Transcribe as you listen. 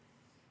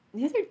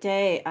The other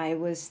day, I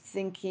was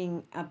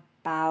thinking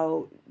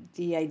about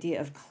the idea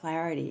of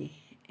clarity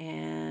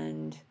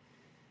and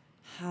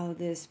how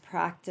this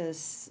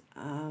practice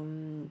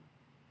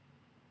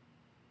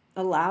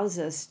allows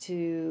us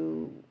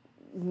to,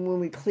 when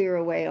we clear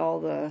away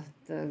all the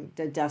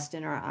dust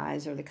in our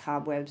eyes or the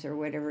cobwebs or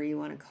whatever you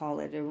want to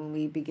call it, or when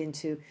we begin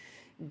to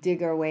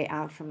dig our way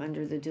out from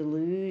under the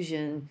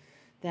delusion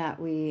that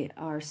we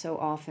are so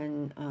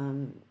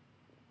often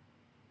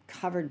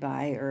covered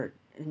by or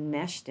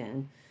enmeshed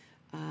in,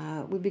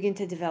 we begin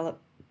to develop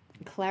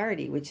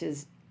clarity, which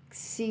is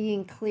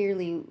seeing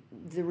clearly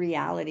the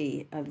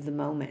reality of the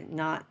moment,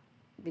 not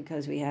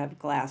because we have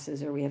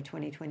glasses or we have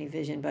 20/20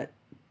 vision, but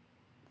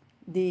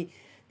the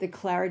the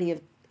clarity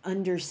of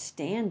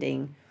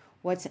understanding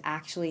what's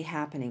actually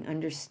happening,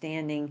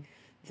 understanding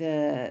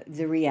the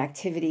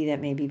reactivity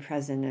that may be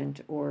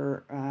present,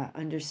 or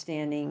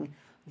understanding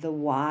the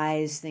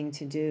wise thing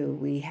to do.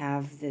 We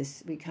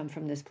come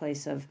from this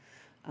place of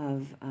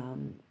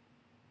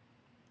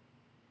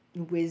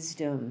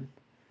wisdom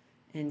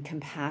and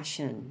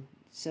compassion,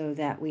 so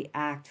that we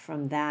act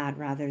from that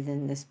rather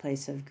than this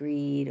place of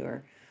greed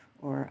or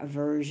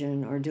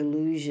aversion or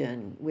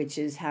delusion, which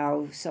is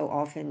how so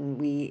often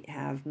we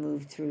have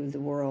moved through the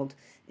world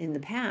in the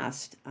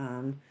past,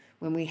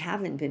 when we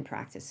haven't been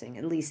practicing.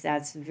 At least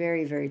that's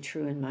very, very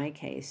true in my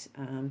case.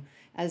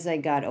 As I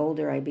got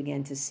older, I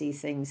began to see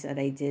things that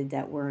I did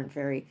that weren't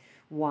very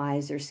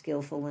wise or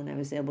skillful, and I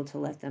was able to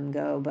let them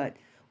go. But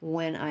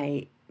when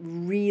I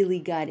really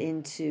got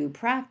into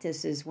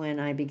practice is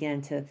when I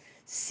began to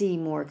see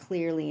more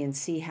clearly and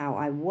see how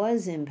I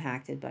was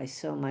impacted by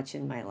so much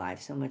in my life,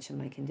 so much in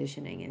my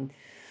conditioning.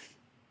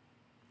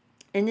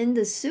 And in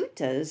the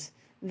suttas,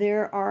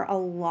 there are a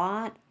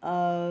lot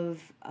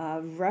of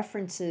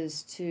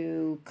references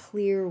to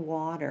clear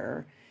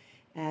water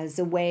as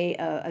a way,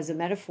 as a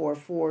metaphor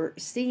for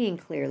seeing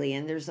clearly.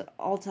 And there's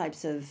all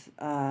types of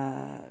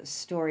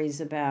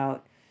stories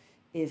about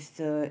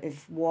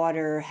if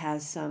water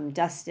has some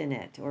dust in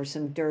it or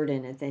some dirt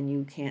in it, then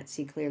you can't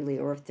see clearly,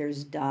 or if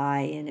there's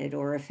dye in it,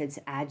 or if it's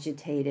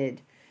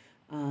agitated,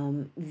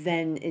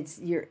 then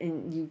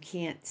you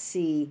can't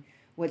see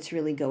what's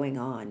really going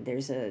on.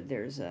 There's a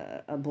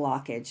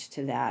blockage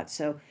to that,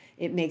 so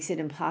it makes it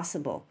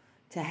impossible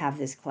to have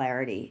this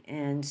clarity.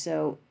 And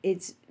so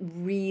it's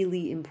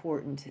really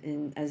important.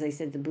 And as I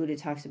said, the Buddha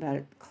talks about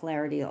it,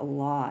 clarity, a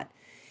lot.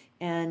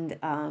 And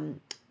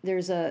there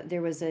was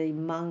a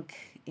monk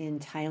in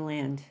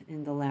Thailand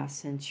in the last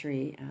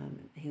century.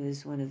 He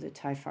was one of the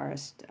Thai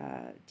forest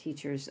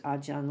teachers,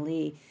 Ajahn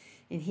Lee,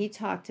 and he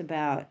talked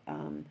about,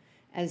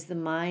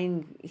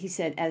 he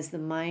said, as the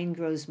mind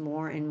grows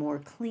more and more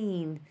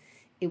clean,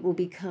 it will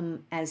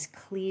become as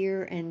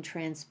clear and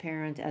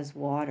transparent as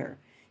water,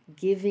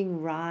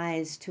 giving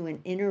rise to an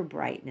inner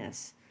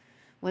brightness.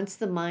 Once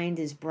the mind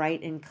is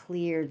bright and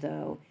clear,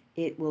 though,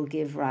 it will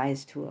give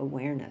rise to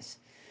awareness.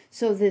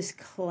 So, this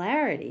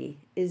clarity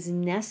is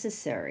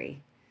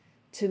necessary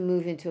to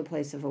move into a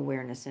place of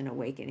awareness and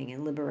awakening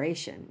and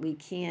liberation. We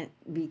can't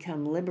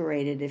become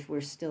liberated if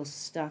we're still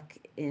stuck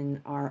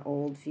in our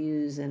old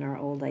views and our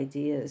old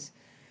ideas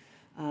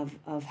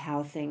of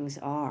how things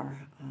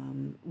are,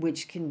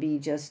 which can be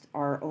just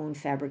our own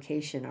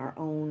fabrication, our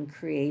own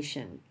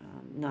creation,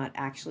 not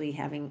actually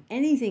having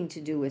anything to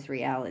do with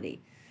reality.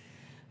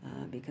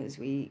 Because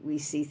we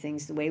see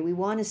things the way we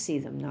want to see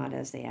them, not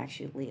as they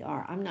actually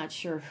are. I'm not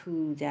sure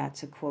who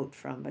that's a quote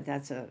from, but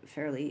that's a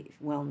fairly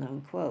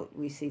well-known quote.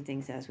 We see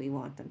things as we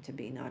want them to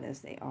be, not as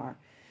they are.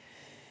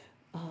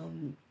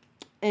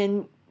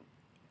 And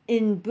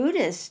in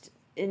Buddhist,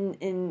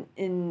 in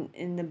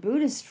the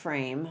Buddhist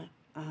frame,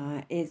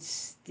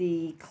 it's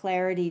the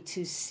clarity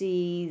to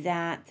see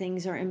that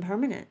things are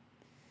impermanent,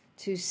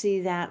 to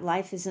see that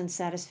life is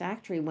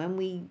unsatisfactory. When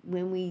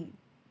we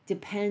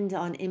depend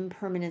on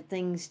impermanent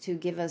things to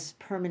give us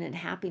permanent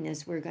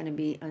happiness, we're going to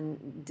be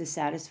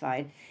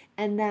dissatisfied,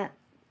 and that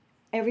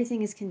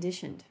everything is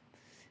conditioned.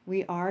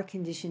 We are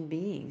conditioned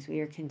beings. We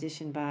are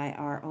conditioned by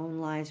our own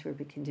lives. We're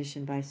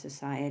conditioned by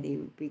society.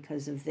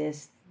 Because of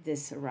this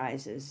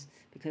arises.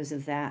 Because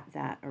of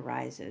that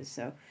arises.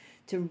 So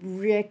to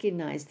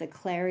recognize the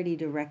clarity,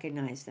 to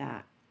recognize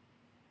that.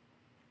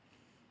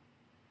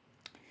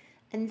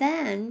 And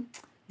then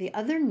the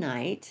other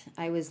night,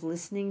 I was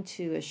listening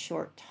to a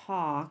short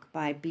talk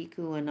by Bhikkhu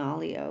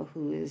Analayo,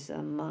 who is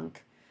a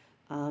monk.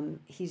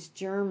 He's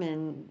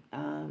German.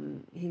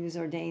 He was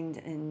ordained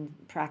and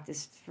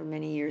practiced for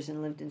many years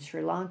and lived in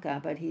Sri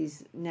Lanka, but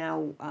he's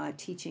now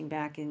teaching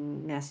back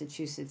in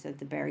Massachusetts at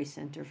the Barry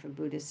Center for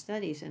Buddhist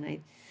Studies.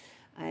 And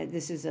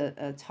this is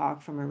a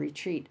talk from a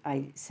retreat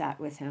I sat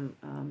with him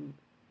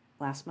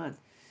last month.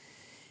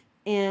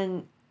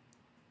 And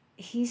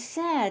he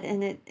said,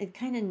 and it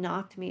kind of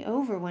knocked me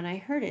over when I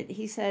heard it,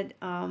 he said,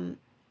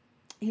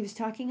 he was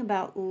talking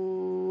about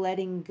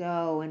letting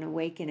go and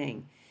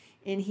awakening.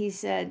 And he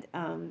said,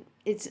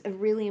 it's a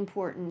really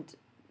important,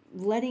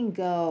 letting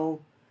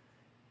go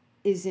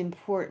is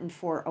important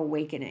for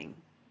awakening.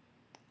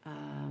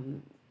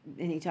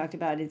 and he talked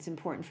about it's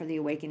important for the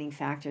awakening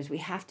factors. We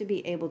have to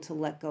be able to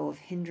let go of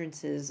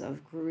hindrances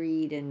of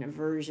greed and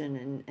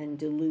aversion and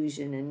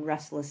delusion and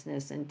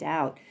restlessness and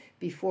doubt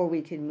before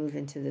we can move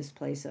into this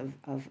place of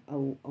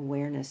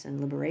awareness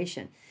and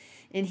liberation.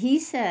 And he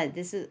said,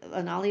 this is,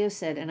 Analayo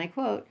said, and I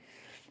quote,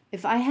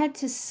 if I had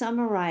to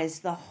summarize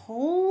the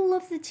whole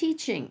of the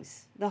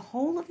teachings, the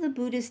whole of the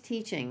Buddhist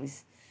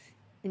teachings,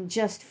 in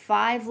just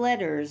 5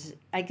 letters,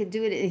 I could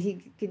do it.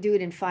 He could do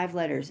it in 5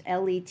 letters.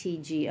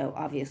 LETGO.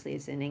 Obviously,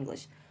 it's in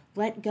English.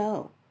 Let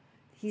go.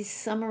 He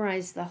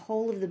summarized the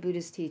whole of the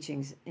Buddhist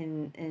teachings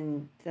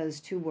in those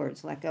 2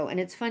 words. Let go. And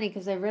it's funny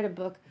because I read a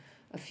book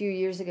a few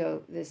years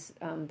ago. This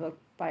book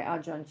by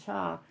Ajahn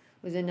Chah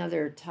with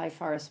another Thai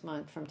forest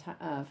monk from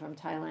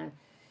Thailand.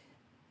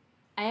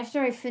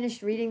 After I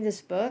finished reading this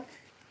book,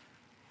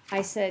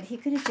 I said he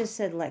could have just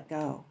said let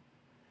go.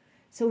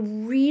 So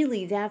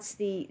really, that's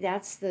the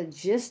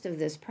gist of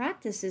this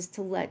practice, is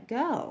to let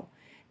go.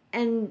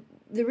 And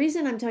the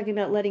reason I'm talking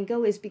about letting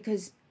go is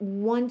because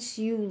once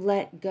you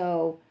let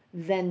go,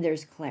 then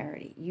there's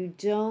clarity. You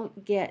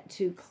don't get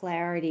to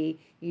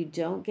clarity, you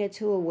don't get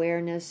to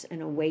awareness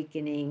and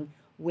awakening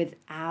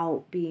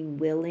without being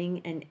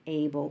willing and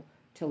able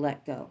to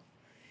let go.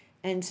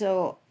 And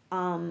so,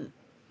 and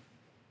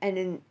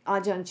then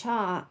Ajahn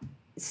Chah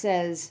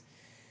says,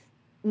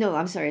 no,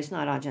 I'm sorry, it's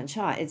not Ajahn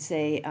Chah. It's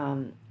a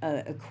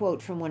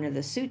quote from one of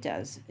the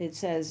suttas. It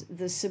says,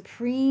 the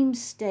supreme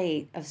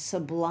state of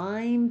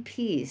sublime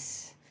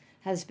peace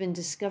has been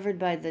discovered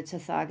by the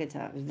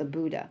Tathagata, the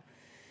Buddha.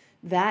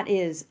 That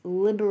is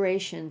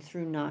liberation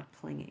through not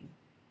clinging.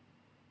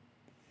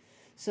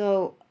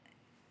 So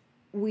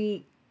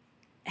we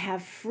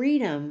have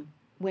freedom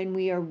when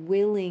we are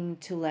willing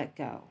to let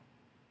go.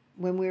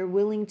 When we're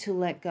willing to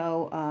let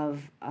go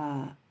of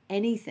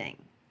anything,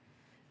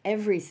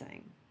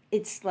 everything.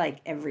 It's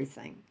like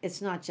everything.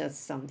 It's not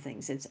just some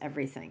things, it's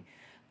everything.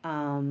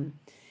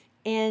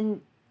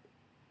 And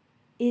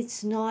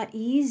it's not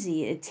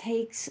easy. It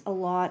takes a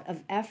lot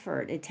of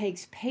effort. It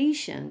takes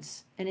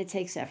patience and it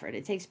takes effort.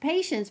 It takes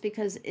patience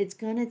because it's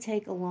going to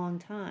take a long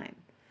time.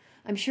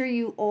 I'm sure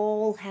you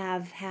all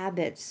have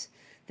habits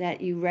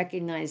that you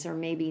recognize are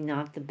maybe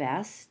not the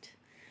best,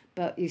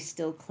 but you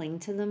still cling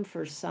to them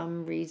for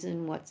some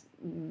reason, what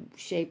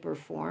shape or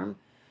form.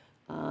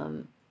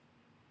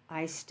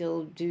 I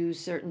still do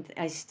certain,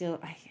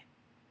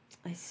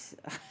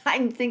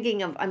 I'm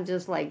thinking of, I'm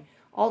just like,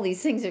 all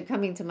these things are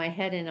coming to my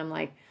head and I'm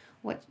like,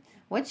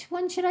 which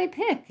one should I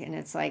pick? And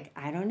it's like,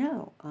 I don't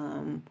know.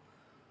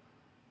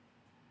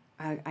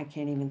 I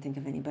can't even think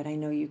of any, but I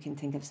know you can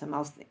think of some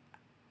else.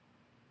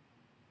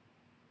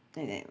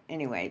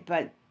 Anyway,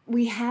 but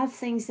we have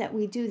things that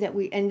we do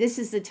and this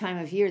is the time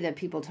of year that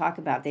people talk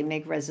about, they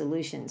make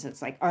resolutions.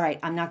 It's like, all right,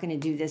 I'm not going to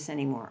do this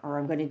anymore, or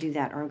I'm going to do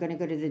that, or I'm going to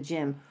go to the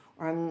gym,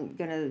 or I'm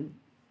going to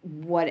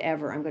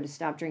whatever. I'm going to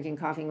stop drinking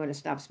coffee. I'm going to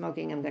stop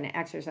smoking. I'm going to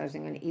exercise.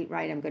 I'm going to eat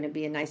right. I'm going to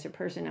be a nicer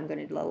person. I'm going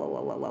to blah, blah,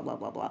 blah, blah, blah, blah,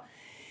 blah, blah.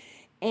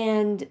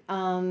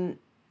 And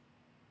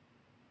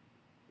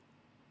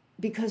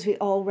because we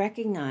all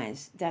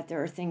recognize that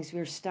there are things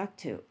we're stuck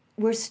to.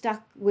 We're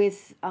stuck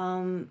with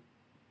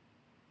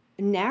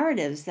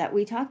narratives that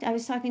I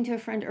was talking to a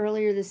friend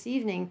earlier this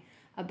evening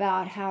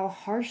about how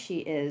harsh he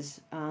is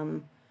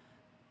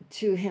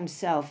to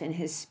himself in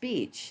his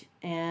speech.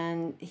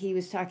 And he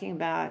was talking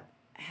about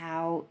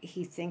how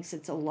he thinks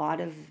it's a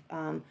lot of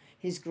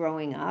his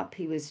growing up.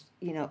 He was,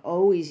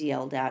 always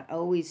yelled at,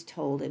 always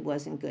told it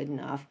wasn't good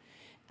enough.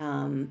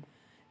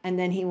 And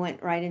then he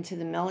went right into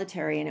the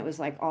military, and it was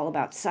like all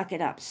about suck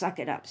it up, suck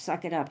it up,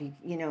 suck it up,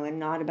 and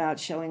not about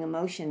showing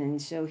emotion.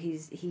 And so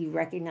he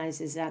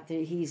recognizes that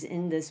he's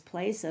in this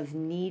place of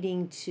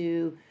needing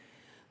to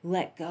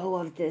let go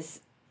of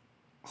this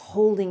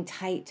holding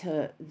tight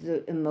to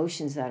the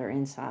emotions that are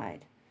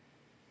inside.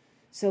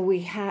 So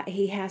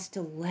he has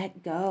to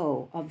let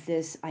go of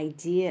this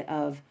idea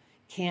of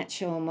can't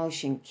show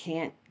emotion,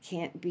 can't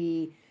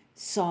be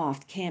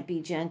soft, can't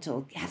be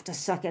gentle, have to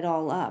suck it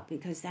all up,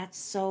 because that's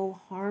so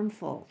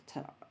harmful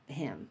to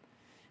him.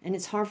 And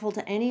it's harmful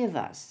to any of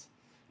us.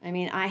 I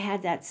mean, I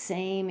had that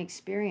same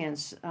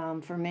experience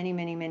for many,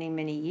 many, many,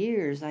 many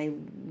years. I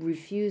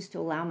refused to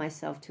allow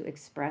myself to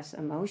express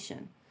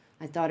emotion.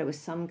 I thought it was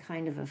some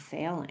kind of a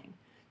failing.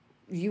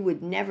 You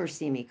would never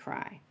see me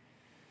cry.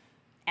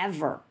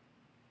 Ever.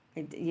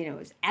 It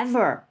was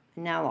ever.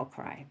 Now I'll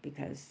cry,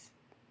 because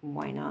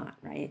why not,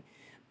 right?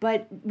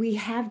 But we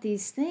have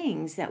these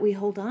things that we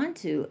hold on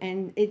to,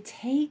 and it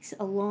takes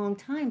a long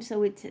time.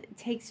 So it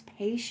takes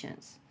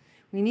patience.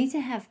 We need to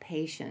have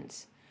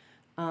patience.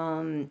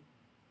 We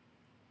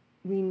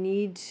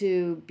need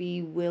to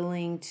be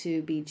willing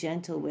to be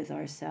gentle with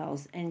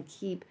ourselves and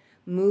keep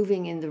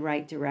moving in the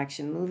right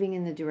direction, moving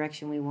in the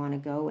direction we want to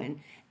go in,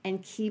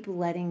 and keep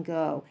letting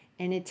go.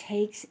 And it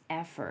takes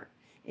effort.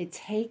 It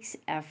takes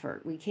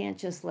effort. We can't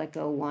just let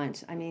go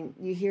once. I mean,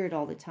 you hear it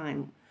all the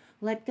time.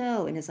 Let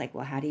go. And it's like,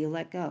 well, how do you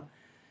let go?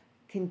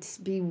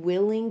 Be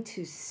willing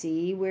to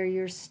see where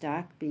you're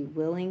stuck. Be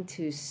willing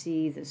to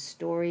see the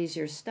stories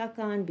you're stuck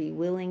on. Be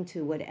willing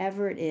to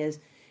whatever it is.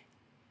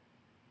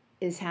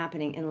 is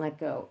happening and let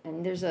go.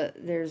 And there's a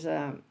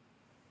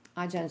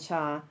Ajahn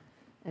Chah,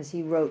 as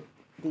he wrote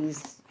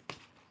these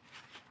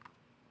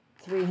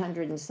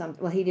 300 and some,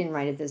 well, he didn't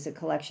write it, there's a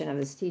collection of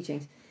his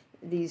teachings,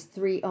 these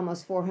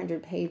almost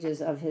 400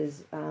 pages of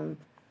his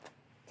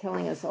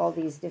telling us all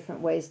these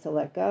different ways to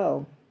let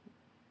go.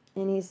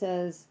 And he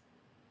says,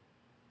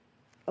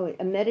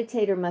 a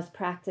meditator must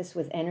practice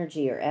with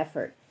energy or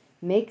effort.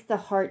 Make the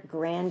heart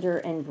grander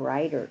and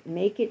brighter.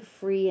 Make it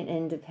free and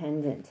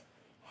independent.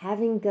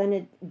 Having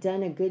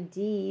done a good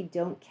deed,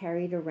 don't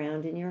carry it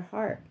around in your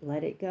heart.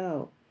 Let it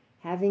go.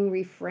 Having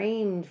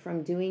refrained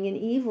from doing an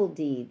evil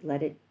deed,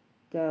 let it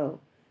go.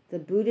 The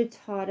Buddha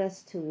taught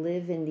us to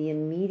live in the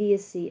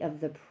immediacy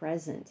of the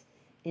present,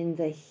 in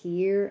the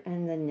here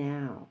and the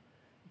now.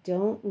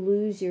 Don't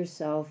lose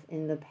yourself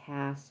in the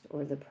past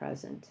or the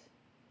present.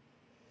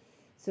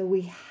 So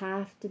we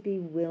have to be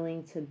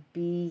willing to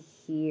be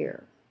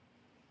here.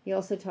 He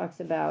also talks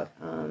about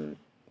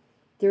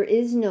there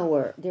is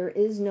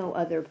no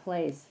other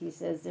place. He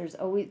says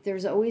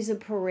there's always a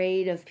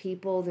parade of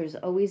people. There's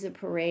always a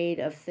parade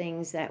of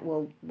things that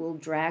will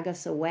drag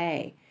us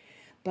away,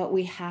 but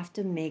we have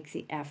to make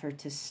the effort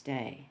to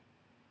stay.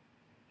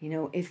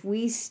 If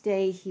we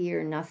stay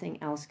here, nothing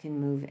else can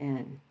move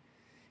in.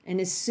 And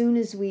as soon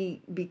as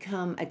we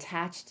become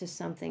attached to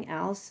something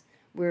else,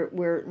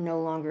 we're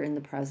no longer in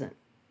the present.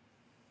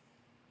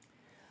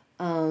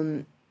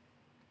 When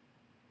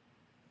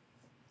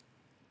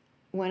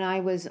I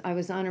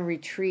was on a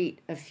retreat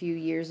a few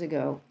years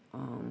ago,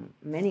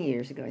 many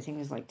years ago, I think it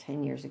was like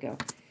 10 years ago,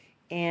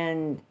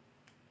 and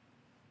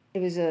it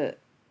was the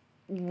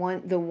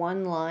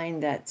one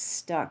line that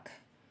stuck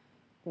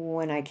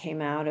when I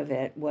came out of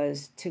it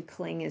was, to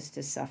cling is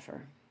to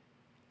suffer.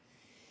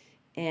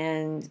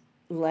 And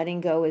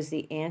letting go is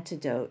the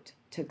antidote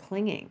to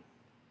clinging.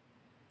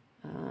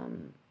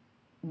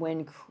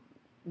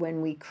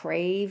 When we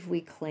crave,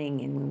 we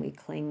cling, and when we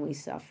cling, we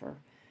suffer.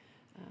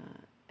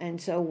 And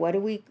so what do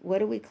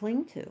we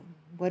cling to?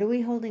 What are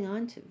we holding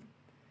on to?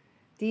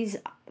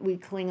 We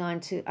cling on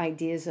to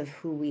ideas of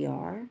who we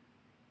are.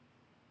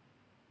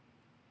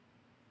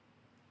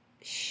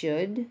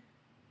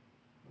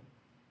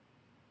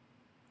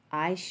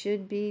 I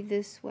should be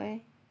this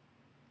way.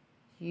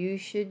 You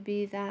should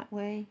be that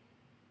way.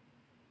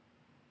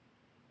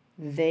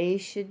 They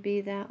should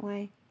be that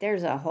way.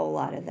 There's a whole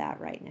lot of that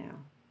right now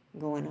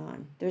going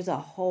on. There's a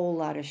whole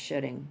lot of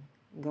shoulding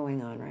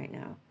going on right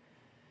now.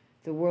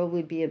 The world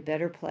would be a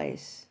better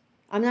place.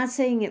 I'm not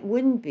saying it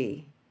wouldn't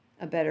be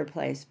a better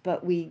place,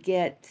 but we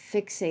get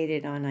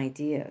fixated on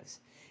ideas,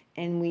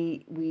 and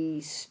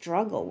we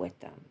struggle with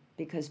them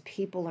because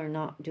people are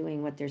not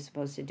doing what they're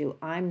supposed to do.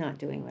 I'm not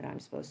doing what I'm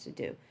supposed to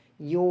do.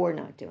 You're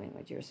not doing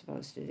what you're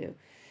supposed to do.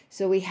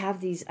 So we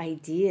have these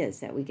ideas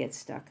that we get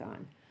stuck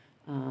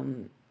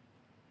on.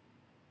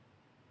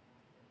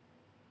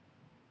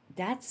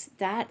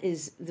 That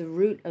is the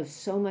root of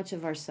so much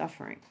of our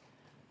suffering,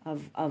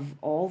 of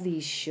all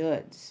these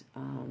shoulds.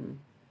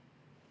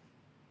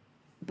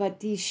 But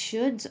these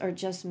shoulds are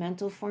just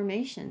mental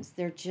formations.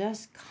 They're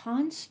just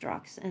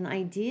constructs and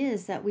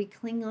ideas that we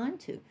cling on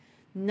to.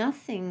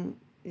 Nothing,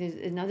 there's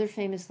another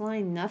famous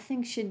line,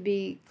 nothing should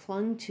be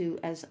clung to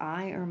as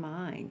I or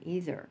mine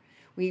either.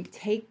 We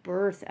take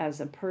birth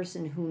as a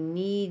person who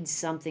needs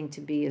something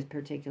to be a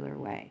particular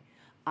way.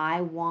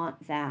 I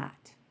want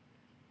that.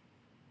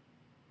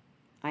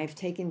 I've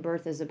taken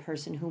birth as a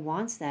person who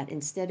wants that,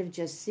 instead of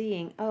just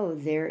seeing, oh,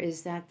 there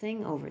is that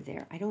thing over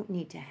there. I don't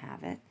need to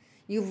have it.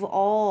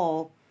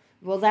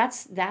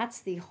 That's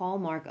the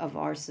hallmark of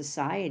our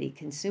society,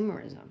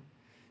 consumerism.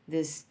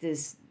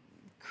 This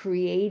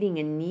creating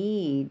a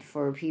need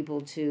for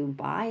people to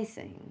buy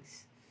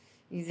things.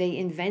 They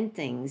invent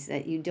things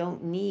that you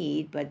don't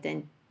need, but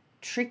then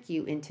trick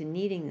you into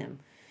needing them.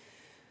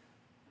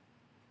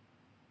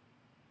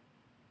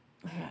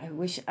 I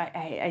wish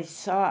I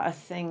saw a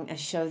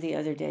show the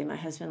other day. My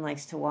husband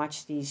likes to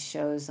watch these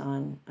shows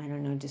on, I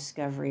don't know,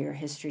 Discovery or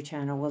History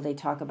Channel, where they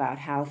talk about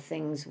how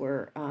things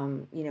were,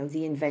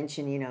 the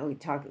invention,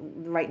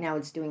 right now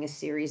it's doing a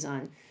series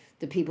on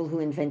the people who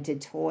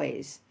invented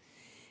toys.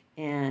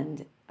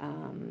 And,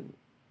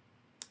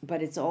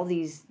 but it's all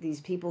these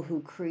people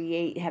who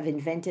have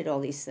invented all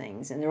these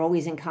things, and they're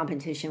always in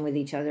competition with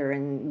each other,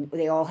 and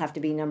they all have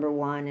to be number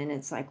one. And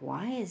it's like,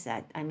 why is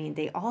that? I mean,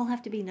 they all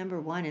have to be number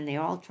one, and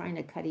they're all trying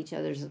to cut each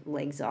other's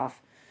legs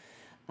off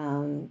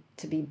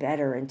to be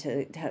better and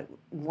to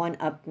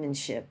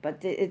one-upmanship.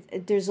 But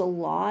there's a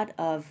lot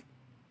of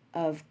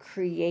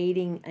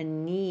creating a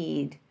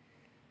need,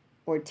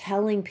 or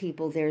telling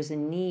people there's a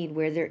need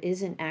where there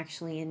isn't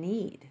actually a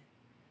need.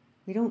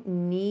 We don't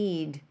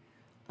need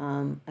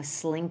a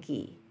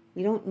Slinky.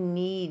 We don't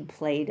need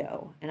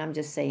Play-Doh. And I'm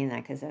just saying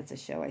that because that's a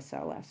show I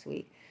saw last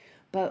week.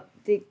 But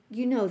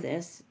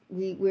this,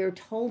 we're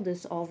told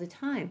this all the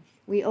time.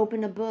 We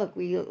open a book,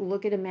 we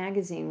look at a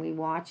magazine, we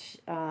watch,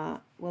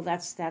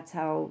 that's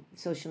how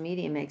social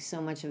media makes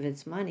so much of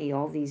its money,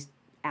 all these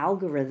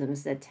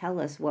algorithms that tell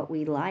us what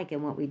we like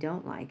and what we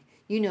don't like.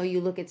 You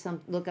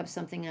look up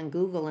something on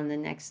Google, and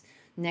the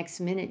next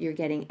minute you're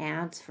getting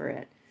ads for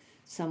it.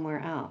 somewhere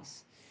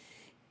else.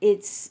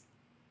 It's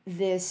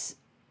this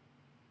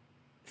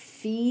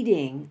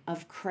feeding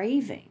of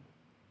craving.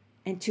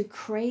 And to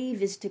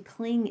crave is to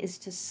cling, is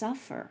to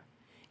suffer.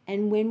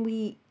 And when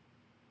we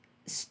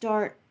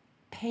start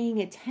paying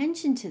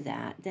attention to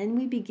that, then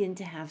we begin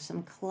to have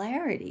some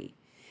clarity.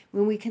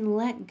 When we can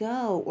let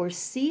go or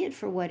see it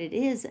for what it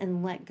is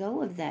and let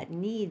go of that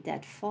need,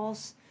 that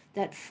false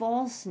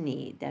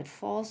need, that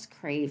false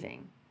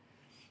craving,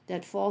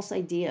 that false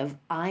idea of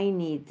I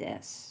need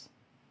this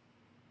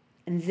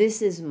and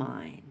this is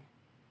mine,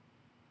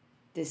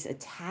 this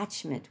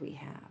attachment we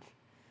have.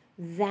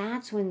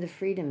 That's when the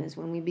freedom is,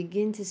 when we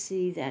begin to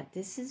see that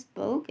this is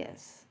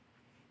bogus.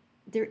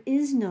 There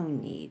is no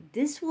need.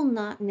 This will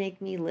not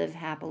make me live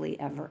happily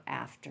ever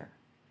after.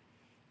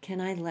 Can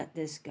I let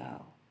this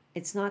go?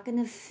 It's not going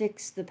to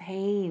fix the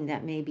pain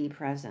that may be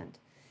present.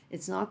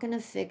 It's not going to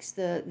fix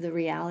the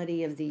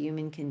reality of the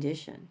human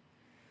condition,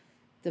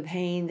 the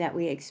pain that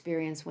we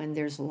experience when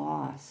there's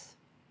loss.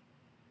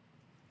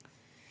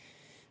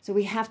 So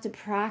we have to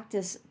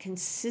practice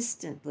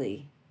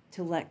consistently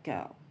to let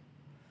go.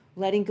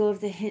 Letting go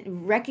of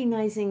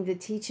recognizing the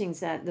teachings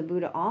that the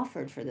Buddha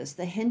offered for this,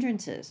 the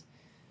hindrances,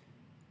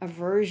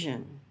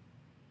 aversion,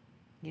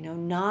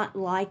 not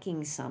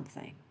liking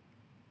something,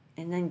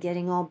 and then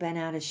getting all bent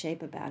out of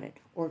shape about it,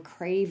 or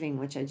craving,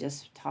 which I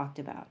just talked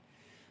about,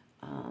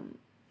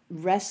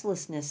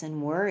 restlessness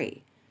and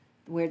worry,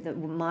 where the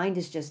mind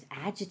is just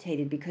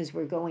agitated because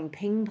we're going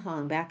ping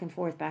pong back and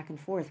forth, back and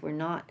forth. We're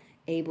not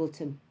able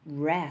to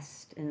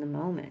rest in the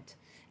moment.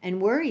 And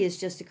worry is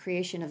just a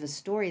creation of a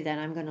story that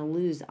I'm going to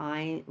lose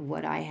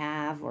what I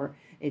have, or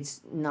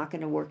it's not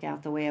going to work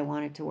out the way I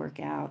want it to work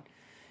out,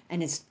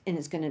 and it's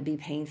going to be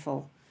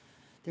painful.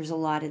 There's a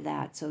lot of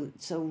that.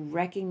 So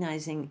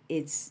recognizing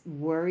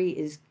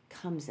worry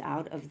comes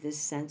out of this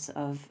sense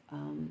of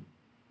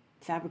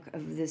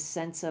this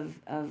sense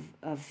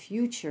of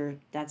future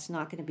that's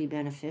not going to be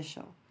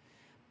beneficial.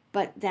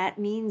 But that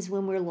means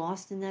when we're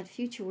lost in that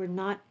future, we're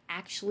not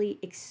actually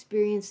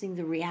experiencing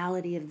the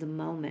reality of the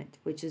moment,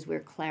 which is where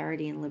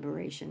clarity and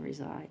liberation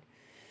reside.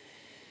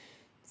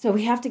 So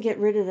we have to get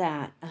rid of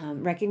that,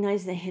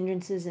 recognize the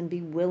hindrances and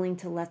be willing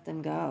to let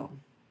them go.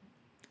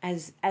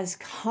 As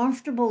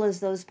comfortable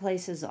as those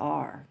places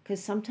are,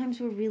 because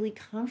sometimes we're really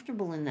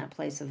comfortable in that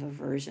place of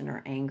aversion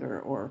or anger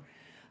or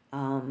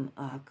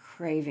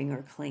craving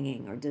or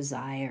clinging or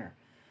desire,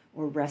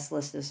 or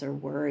restlessness or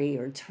worry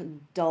or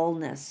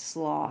dullness,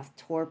 sloth,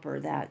 torpor,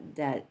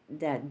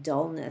 that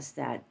dullness,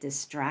 that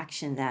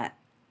distraction that,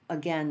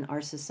 again,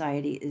 our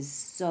society is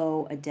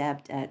so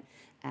adept at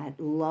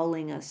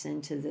lulling us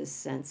into this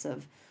sense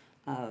of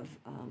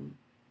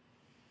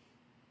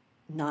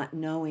not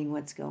knowing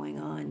what's going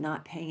on,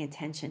 not paying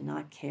attention,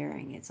 not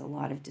caring. It's a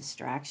lot of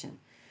distraction.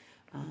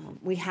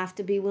 We have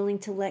to be willing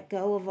to let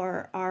go of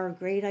our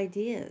great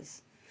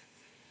ideas.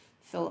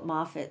 Philip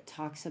Moffitt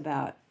talks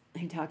about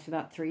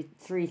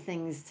three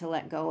things to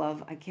let go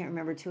of. I can't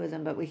remember two of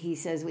them, but he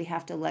says we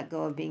have to let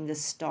go of being the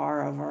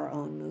star of our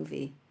own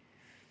movie,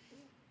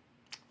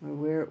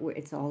 where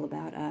it's all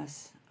about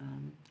us.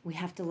 We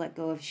have to let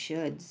go of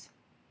shoulds.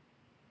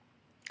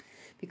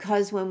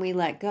 Because when we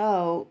let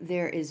go,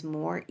 there is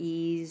more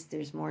ease,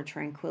 there's more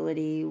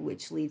tranquility,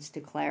 which leads to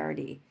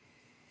clarity.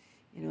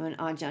 In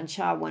Ajahn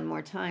Chah, one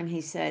more time,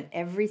 he said,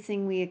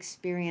 everything we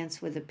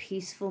experience with a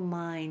peaceful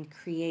mind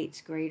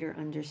creates greater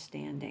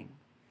understanding.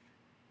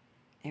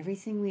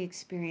 Everything we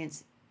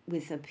experience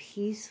with a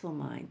peaceful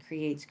mind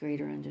creates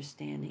greater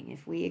understanding.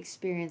 If we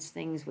experience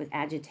things with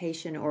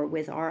agitation or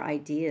with our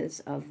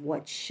ideas of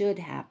what should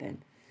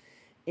happen,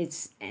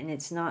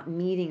 it's not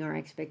meeting our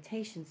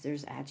expectations,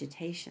 there's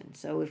agitation.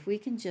 So if we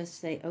can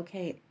just say,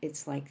 okay,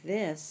 it's like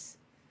this,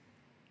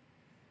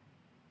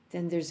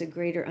 then there's a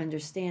greater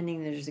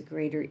understanding, there's a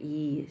greater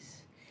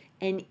ease.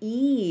 And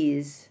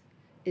ease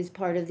is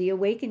part of the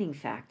awakening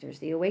factors.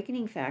 The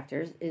awakening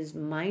factors is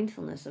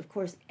mindfulness. Of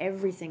course,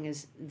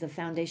 the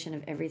foundation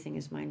of everything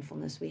is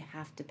mindfulness. We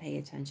have to pay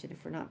attention.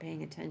 If we're not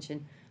paying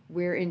attention,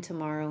 we're in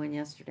tomorrow and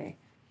yesterday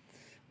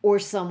or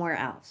somewhere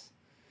else.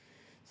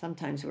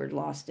 Sometimes we're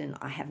lost in,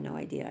 I have no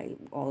idea. I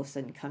all of a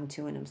sudden come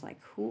to and I'm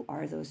like, who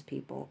are those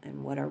people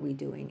and what are we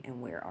doing and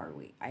where are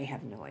we? I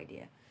have no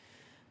idea.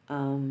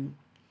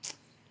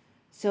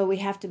 So we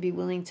have to be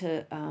willing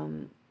to,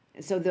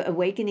 so the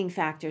awakening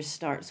factor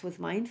starts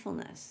with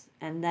mindfulness,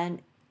 and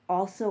then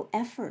also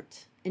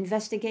effort,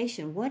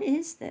 investigation. What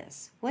is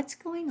this? What's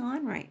going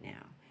on right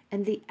now?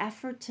 And the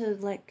effort to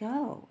let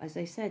go. As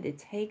I said, it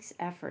takes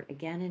effort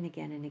again and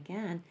again and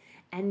again.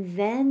 And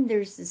then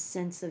there's this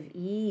sense of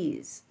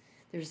ease.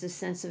 There's this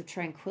sense of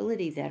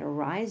tranquility that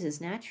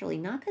arises naturally,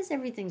 not because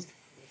everything's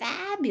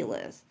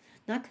fabulous,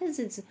 not because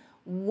it's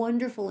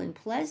wonderful and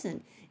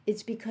pleasant.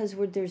 It's because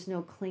there's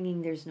no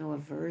clinging, there's no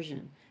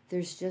aversion.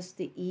 There's just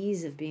the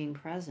ease of being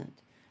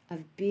present,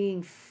 of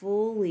being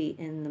fully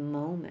in the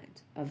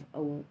moment,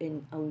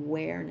 in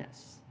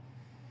awareness,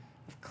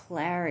 of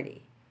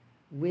clarity,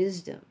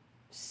 wisdom,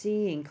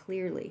 seeing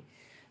clearly.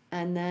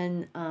 And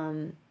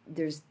then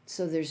there's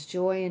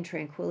joy and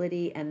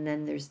tranquility, and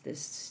then there's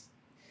this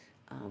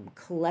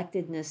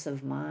collectedness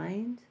of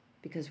mind,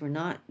 because we're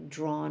not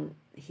drawn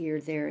here,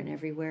 there, and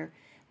everywhere.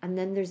 And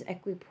then there's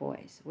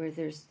equipoise, where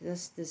there's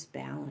this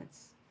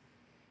balance,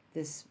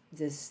 this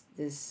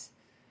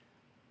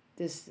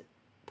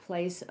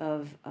place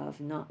of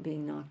not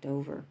being knocked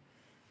over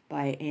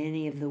by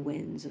any of the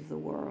winds of the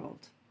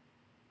world.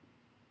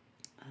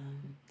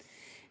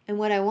 And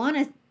what I want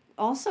to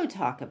also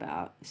talk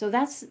about, so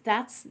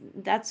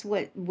that's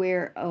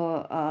where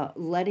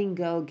letting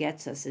go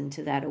gets us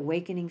into that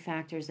awakening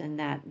factors, and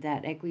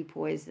that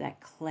equipoise, that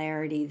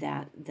clarity,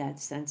 that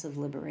sense of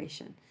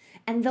liberation.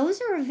 And those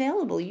are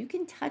available. You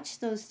can touch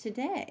those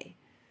today.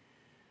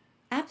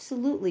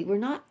 Absolutely. We're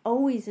not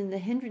always in the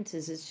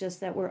hindrances. It's just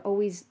that we're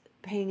always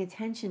paying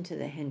attention to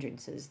the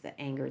hindrances, the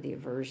anger, the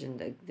aversion,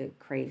 the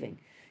craving,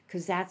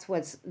 because that's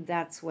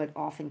what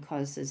often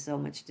causes so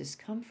much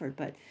discomfort.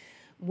 But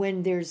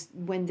when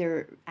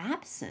they're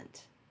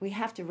absent, we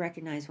have to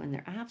recognize when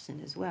they're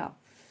absent as well.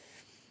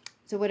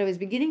 So what I was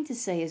beginning to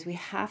say is we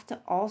have to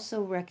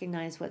also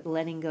recognize what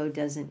letting go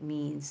doesn't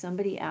mean.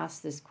 Somebody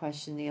asked this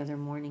question the other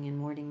morning in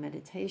morning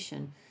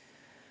meditation,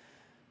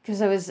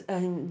 because I was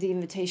the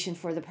invitation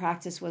for the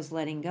practice was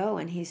letting go,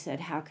 and he said,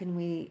 how can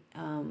we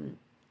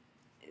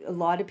a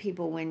lot of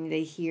people, when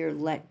they hear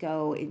let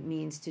go, it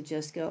means to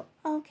just go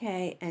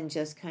okay, and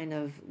just kind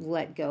of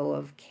let go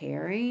of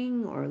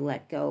caring, or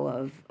let go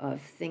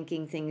of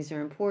thinking things are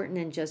important,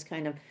 and just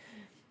kind of,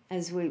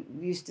 as we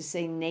used to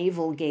say,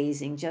 navel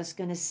gazing, just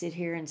going to sit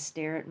here and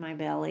stare at my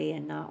belly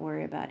and not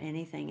worry about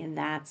anything. And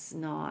that's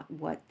not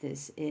what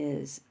this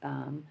is.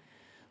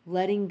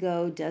 Letting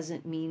go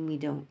doesn't mean we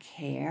don't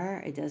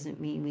care. It doesn't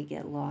mean we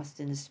get lost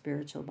in a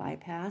spiritual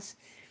bypass.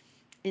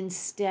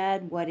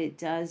 Instead, what it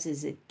does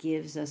is it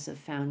gives us a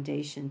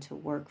foundation to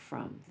work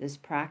from. This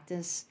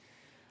practice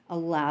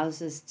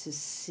allows us to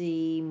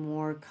see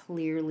more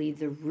clearly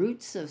the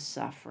roots of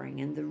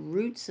suffering and the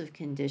roots of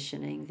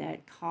conditioning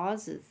that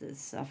causes this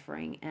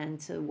suffering, and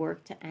to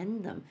work to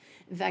end them.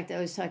 In fact, I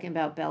was talking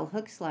about Bell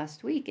Hooks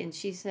last week, and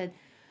she said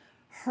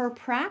her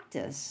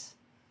practice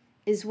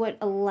is what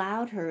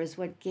allowed her, is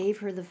what gave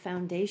her the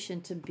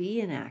foundation to be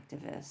an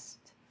activist,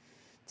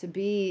 to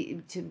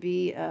be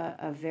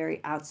a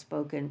very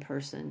outspoken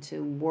person,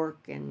 to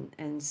work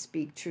and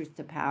speak truth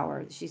to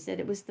power. She said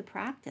it was the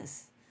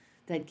practice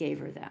that gave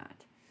her that,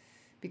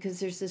 because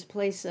there's this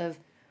place of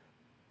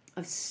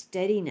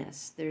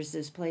steadiness, there's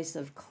this place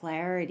of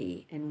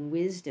clarity and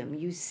wisdom.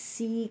 You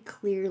see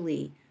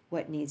clearly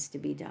what needs to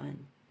be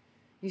done.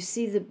 We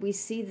see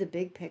the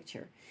big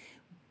picture,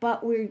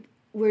 but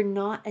we're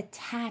not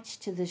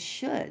attached to the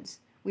shoulds.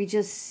 We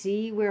just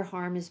see where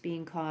harm is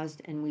being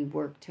caused, and we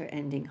work to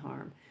ending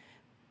harm,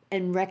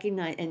 and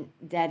recognize and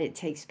that it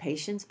takes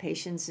patience.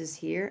 Patience is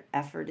here.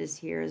 Effort is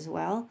here as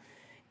well.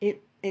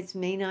 It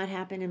may not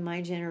happen in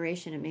my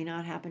generation. It may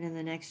not happen in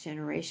the next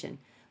generation.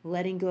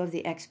 Letting go of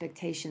the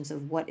expectations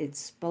of what it's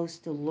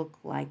supposed to look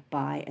like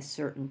by a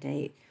certain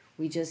date.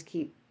 We just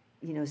keep,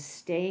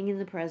 staying in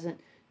the present,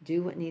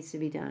 do what needs to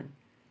be done.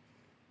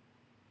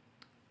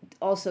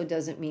 Also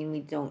doesn't mean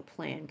we don't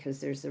plan, because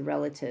there's the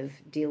relative,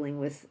 dealing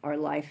with our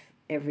life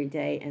every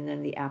day, and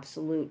then the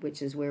absolute,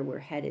 which is where we're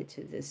headed,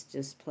 to this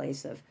just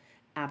place of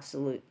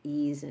absolute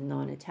ease and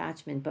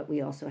non-attachment. But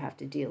we also have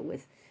to deal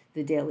with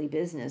the daily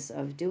business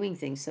of doing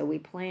things. So we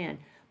plan,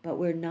 but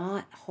we're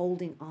not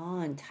holding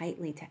on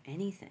tightly to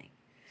anything.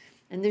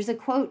 And there's a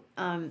quote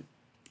from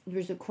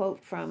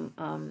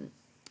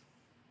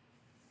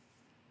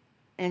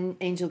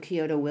Angel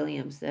Kyoto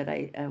Williams that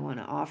I want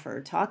to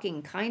offer,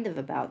 talking kind of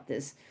about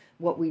this,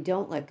 what we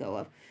don't let go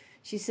of.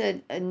 She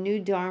said, a new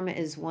Dharma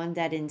is one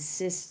that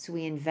insists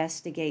we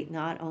investigate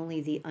not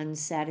only the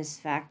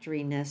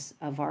unsatisfactoriness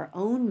of our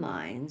own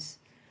minds,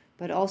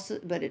 but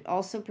it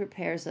also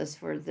prepares us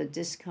for the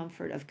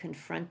discomfort of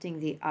confronting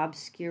the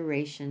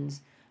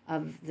obscurations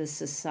of the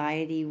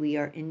society we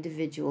are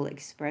individual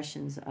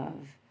expressions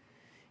of.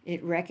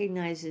 It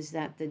recognizes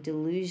that the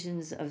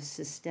delusions of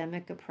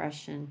systemic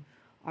oppression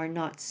are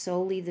not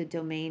solely the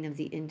domain of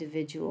the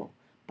individual.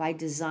 By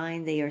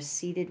design, they are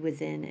seated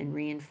within and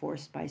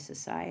reinforced by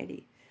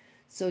society.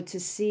 So to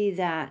see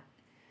that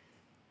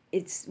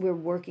we're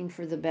working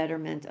for the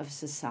betterment of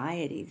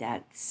society,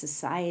 that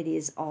society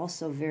is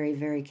also very,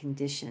 very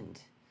conditioned.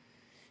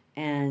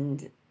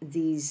 And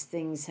these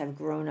things have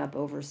grown up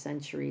over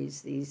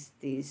centuries,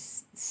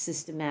 these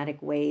systematic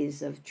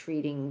ways of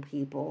treating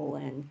people,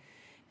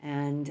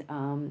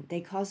 and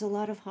they cause a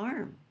lot of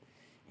harm.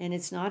 And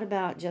it's not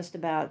just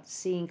about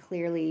seeing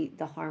clearly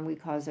the harm we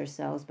cause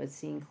ourselves, but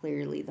seeing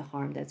clearly the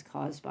harm that's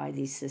caused by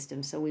these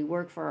systems. So we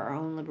work for our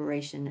own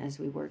liberation as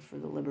we work for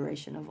the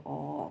liberation of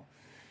all.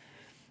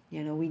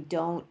 We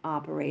don't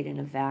operate in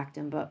a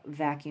vacuum,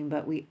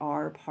 but we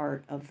are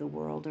part of the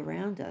world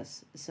around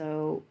us.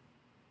 So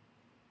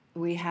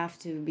we have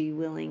to be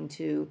willing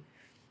to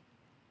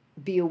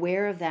be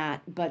aware of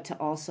that, but to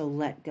also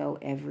let go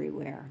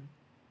everywhere.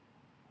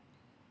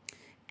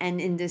 And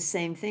in this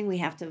same thing, we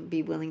have to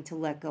be willing to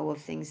let go of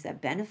things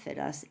that benefit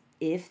us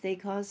if they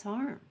cause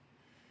harm.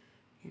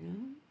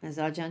 As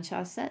Ajahn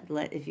Chah said,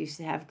 if you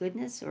have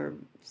goodness or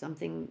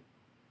something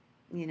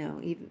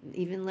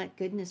even let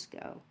goodness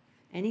go.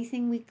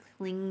 Anything we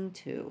cling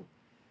to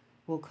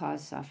will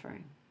cause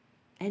suffering.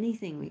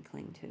 Anything we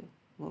cling to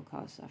will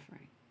cause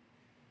suffering.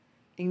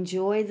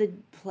 Enjoy the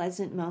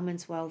pleasant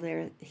moments while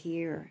they're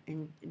here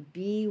and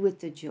be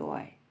with the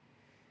joy.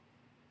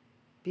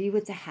 Be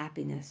with the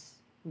happiness.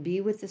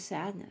 Be with the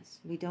sadness.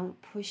 We don't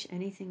push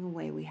anything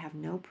away. We have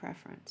no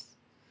preference.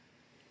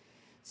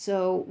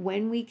 So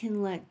when we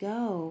can let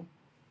go,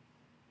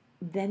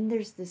 then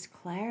there's this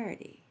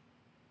clarity,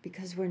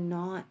 because we're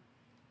not,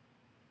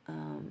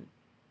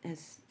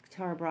 as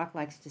Tara Brach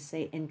likes to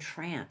say,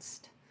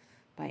 entranced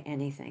by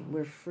anything.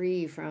 We're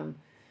free from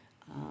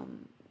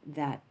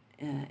that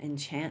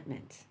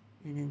enchantment,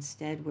 and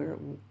instead we're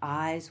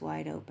eyes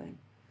wide open,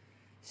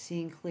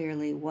 seeing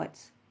clearly what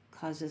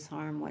causes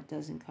harm, what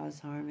doesn't cause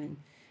harm,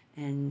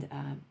 and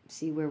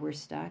see where we're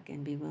stuck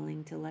and be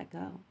willing to let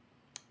go.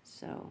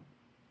 So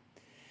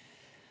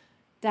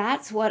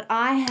that's what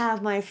I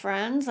have, my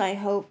friends. I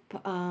hope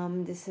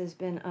this has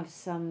been of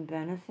some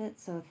benefit.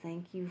 So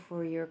thank you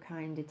for your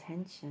kind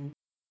attention.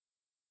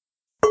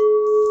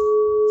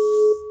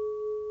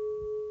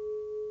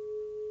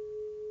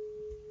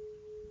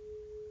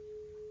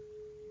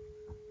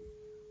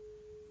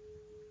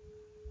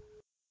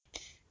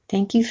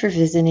 Thank you for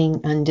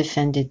visiting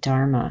Undefended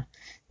Dharma.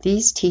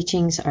 These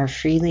teachings are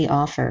freely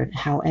offered.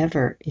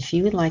 However, if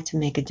you would like to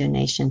make a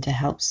donation to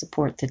help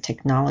support the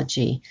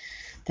technology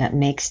that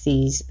makes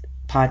these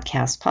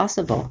podcasts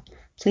possible,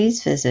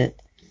 please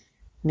visit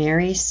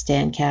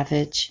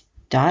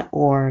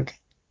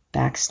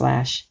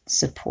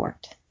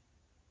marystankavich.org/support.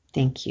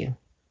 Thank you.